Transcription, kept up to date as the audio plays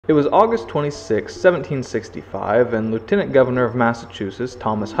It was August 26, 1765, and Lieutenant Governor of Massachusetts,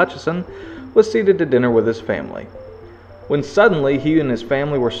 Thomas Hutchinson, was seated to dinner with his family, when suddenly he and his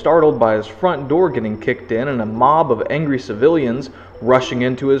family were startled by his front door getting kicked in and a mob of angry civilians rushing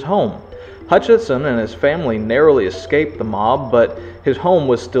into his home. Hutchinson and his family narrowly escaped the mob, but his home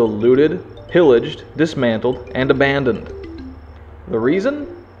was still looted, pillaged, dismantled, and abandoned. The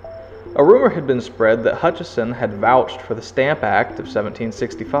reason? A rumor had been spread that Hutchinson had vouched for the Stamp Act of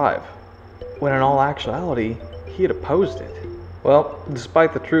 1765, when in all actuality, he had opposed it. Well,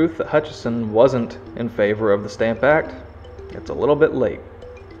 despite the truth that Hutchinson wasn't in favor of the Stamp Act, it's a little bit late.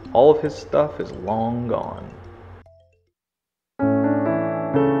 All of his stuff is long gone.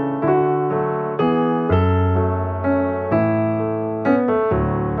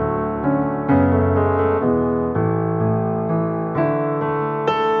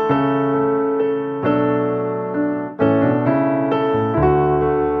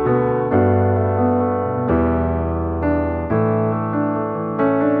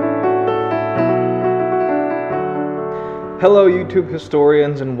 Hello YouTube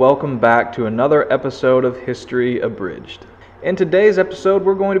historians, and welcome back to another episode of History Abridged. In today's episode,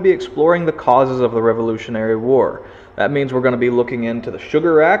 we're going to be exploring the causes of the Revolutionary War. That means we're going to be looking into the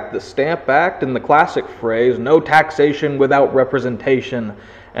Sugar Act, the Stamp Act, and the classic phrase, no taxation without representation,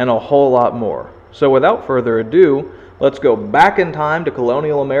 and a whole lot more. So without further ado, let's go back in time to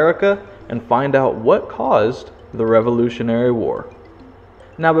colonial America and find out what caused the Revolutionary War.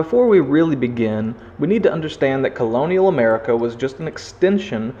 Now, before we really begin, we need to understand that colonial America was just an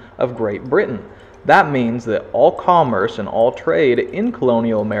extension of Great Britain. That means that all commerce and all trade in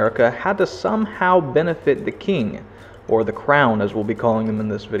colonial America had to somehow benefit the king, or the crown as we'll be calling them in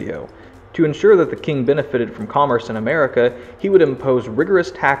this video. To ensure that the king benefited from commerce in America, he would impose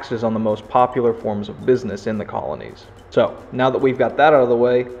rigorous taxes on the most popular forms of business in the colonies. So, now that we've got that out of the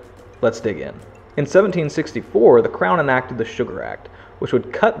way, let's dig in. In 1764, the Crown enacted the Sugar Act, which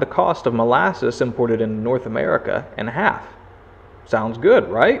would cut the cost of molasses imported into North America in half. Sounds good,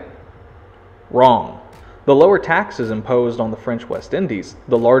 right? Wrong. The lower taxes imposed on the French West Indies,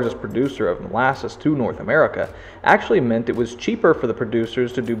 the largest producer of molasses to North America, actually meant it was cheaper for the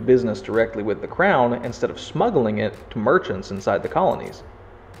producers to do business directly with the Crown instead of smuggling it to merchants inside the colonies.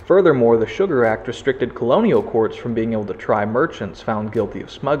 Furthermore, the Sugar Act restricted colonial courts from being able to try merchants found guilty of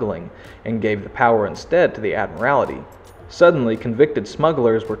smuggling, and gave the power instead to the Admiralty. Suddenly, convicted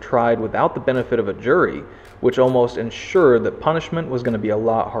smugglers were tried without the benefit of a jury, which almost ensured that punishment was going to be a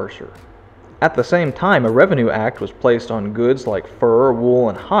lot harsher. At the same time, a revenue act was placed on goods like fur, wool,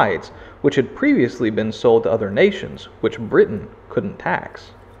 and hides, which had previously been sold to other nations, which Britain couldn't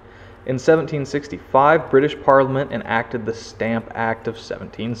tax. In 1765, British Parliament enacted the Stamp Act of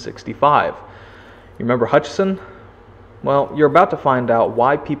 1765. You remember Hutchinson? Well, you're about to find out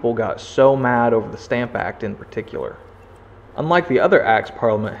why people got so mad over the Stamp Act in particular. Unlike the other acts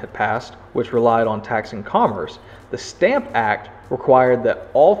Parliament had passed, which relied on taxing commerce, the Stamp Act required that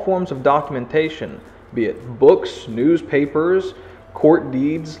all forms of documentation, be it books, newspapers, court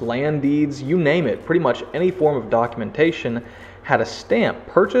deeds, land deeds, you name it, pretty much any form of documentation, had a stamp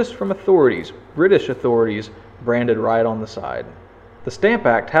purchased from authorities, British authorities, branded right on the side. The Stamp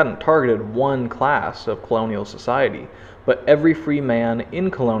Act hadn't targeted one class of colonial society, but every free man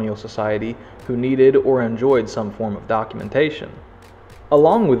in colonial society who needed or enjoyed some form of documentation.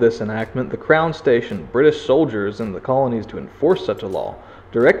 Along with this enactment, the Crown stationed British soldiers in the colonies to enforce such a law,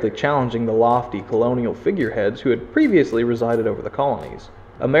 directly challenging the lofty colonial figureheads who had previously resided over the colonies.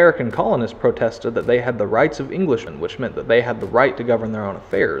 American colonists protested that they had the rights of Englishmen, which meant that they had the right to govern their own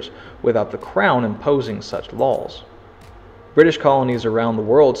affairs, without the Crown imposing such laws. British colonies around the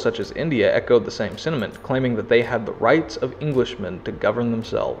world, such as India, echoed the same sentiment, claiming that they had the rights of Englishmen to govern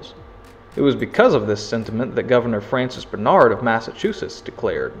themselves. It was because of this sentiment that Governor Francis Bernard of Massachusetts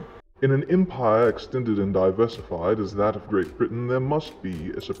declared, "In an empire extended and diversified as that of Great Britain, there must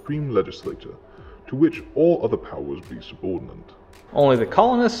be a supreme legislature, to which all other powers be subordinate." Only the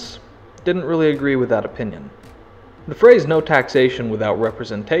colonists didn't really agree with that opinion. The phrase "no taxation without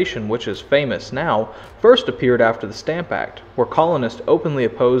representation," which is famous now, first appeared after the Stamp Act, where colonists openly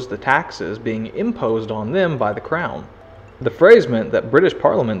opposed the taxes being imposed on them by the Crown. The phrase meant that British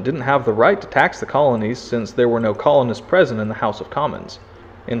Parliament didn't have the right to tax the colonies since there were no colonists present in the House of Commons.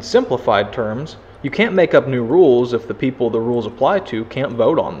 In simplified terms, you can't make up new rules if the people the rules apply to can't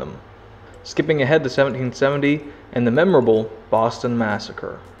vote on them. Skipping ahead to 1770 and the memorable Boston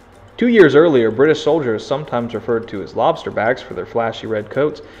Massacre. 2 years earlier, British soldiers, sometimes referred to as lobsterbacks for their flashy red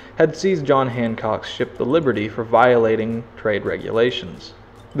coats, had seized John Hancock's ship the Liberty for violating trade regulations.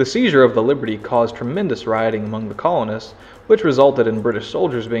 The seizure of the Liberty caused tremendous rioting among the colonists, which resulted in British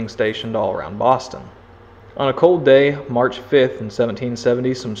soldiers being stationed all around Boston. On a cold day, March 5th in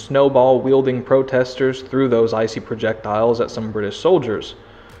 1770, some snowball-wielding protesters threw those icy projectiles at some British soldiers,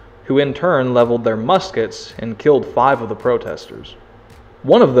 who in turn leveled their muskets and killed 5 of the protesters.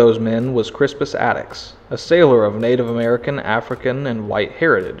 One of those men was Crispus Attucks, a sailor of Native American, African, and white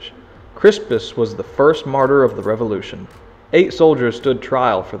heritage. Crispus was the first martyr of the Revolution. 8 soldiers stood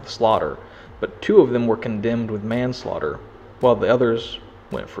trial for the slaughter, but 2 of them were condemned with manslaughter, while the others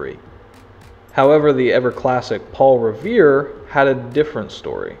went free. However, the ever-classic Paul Revere had a different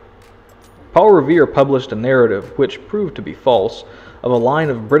story. Paul Revere published a narrative, which proved to be false, of a line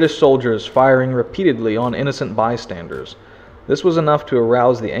of British soldiers firing repeatedly on innocent bystanders. This was enough to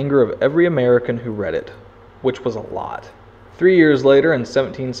arouse the anger of every American who read it, which was a lot. 3 years later, in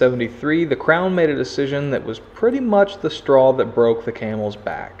 1773, the Crown made a decision that was pretty much the straw that broke the camel's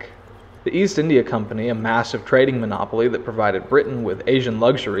back. The East India Company, a massive trading monopoly that provided Britain with Asian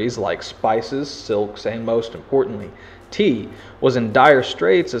luxuries like spices, silks, and most importantly, tea, was in dire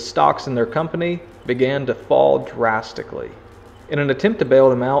straits as stocks in their company began to fall drastically. In an attempt to bail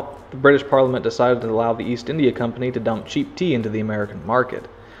them out, the British Parliament decided to allow the East India Company to dump cheap tea into the American market.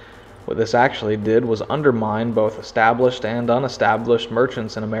 What this actually did was undermine both established and unestablished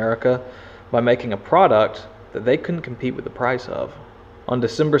merchants in America by making a product that they couldn't compete with the price of. On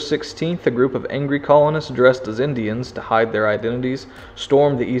December 16th, a group of angry colonists dressed as Indians to hide their identities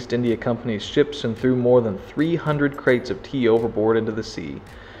stormed the East India Company's ships and threw more than 300 crates of tea overboard into the sea.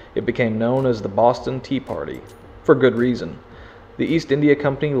 It became known as the Boston Tea Party, for good reason. The East India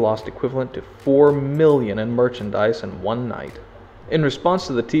Company lost equivalent to $4 million in merchandise in one night. In response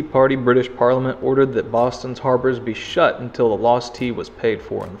to the Tea Party, British Parliament ordered that Boston's harbors be shut until the lost tea was paid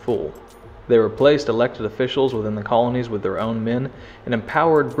for in full. They replaced elected officials within the colonies with their own men and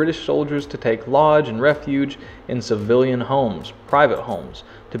empowered British soldiers to take lodge and refuge in civilian homes, private homes,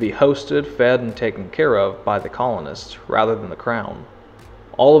 to be hosted, fed, and taken care of by the colonists rather than the Crown.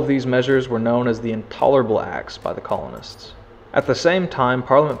 All of these measures were known as the Intolerable Acts by the colonists. At the same time,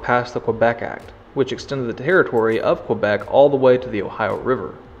 Parliament passed the Quebec Act, which extended the territory of Quebec all the way to the Ohio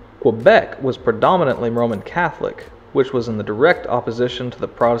River. Quebec was predominantly Roman Catholic, which was in the direct opposition to the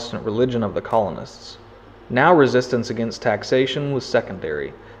Protestant religion of the colonists. Now resistance against taxation was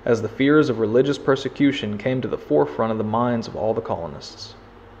secondary, as the fears of religious persecution came to the forefront of the minds of all the colonists.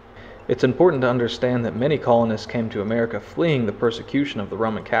 It's important to understand that many colonists came to America fleeing the persecution of the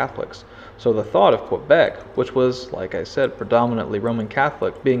Roman Catholics, so the thought of Quebec, which was, like I said, predominantly Roman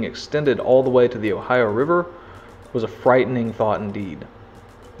Catholic, being extended all the way to the Ohio River was a frightening thought indeed.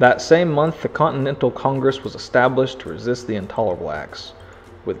 That same month, the Continental Congress was established to resist the Intolerable Acts,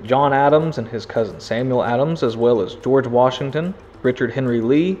 with John Adams and his cousin Samuel Adams, as well as George Washington, Richard Henry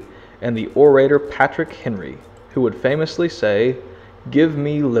Lee, and the orator Patrick Henry, who would famously say, "Give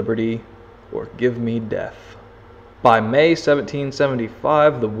me liberty or give me death." By May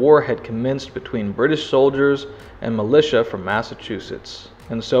 1775, the war had commenced between British soldiers and militia from Massachusetts,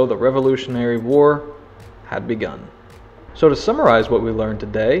 and so the Revolutionary War had begun. So to summarize what we learned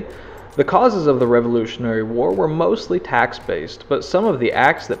today, the causes of the Revolutionary War were mostly tax-based, but some of the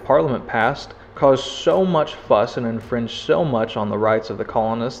acts that Parliament passed caused so much fuss and infringed so much on the rights of the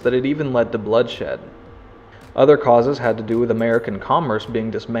colonists that it even led to bloodshed. Other causes had to do with American commerce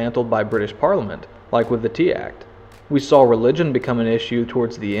being dismantled by British Parliament, like with the Tea Act. We saw religion become an issue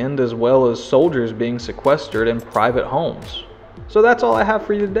towards the end, as well as soldiers being sequestered in private homes. So that's all I have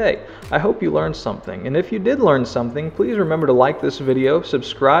for you today. I hope you learned something, and if you did learn something, please remember to like this video,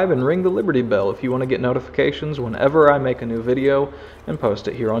 subscribe, and ring the Liberty Bell if you want to get notifications whenever I make a new video and post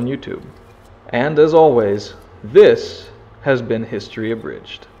it here on YouTube. And as always, this has been History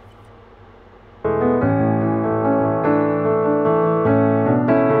Abridged.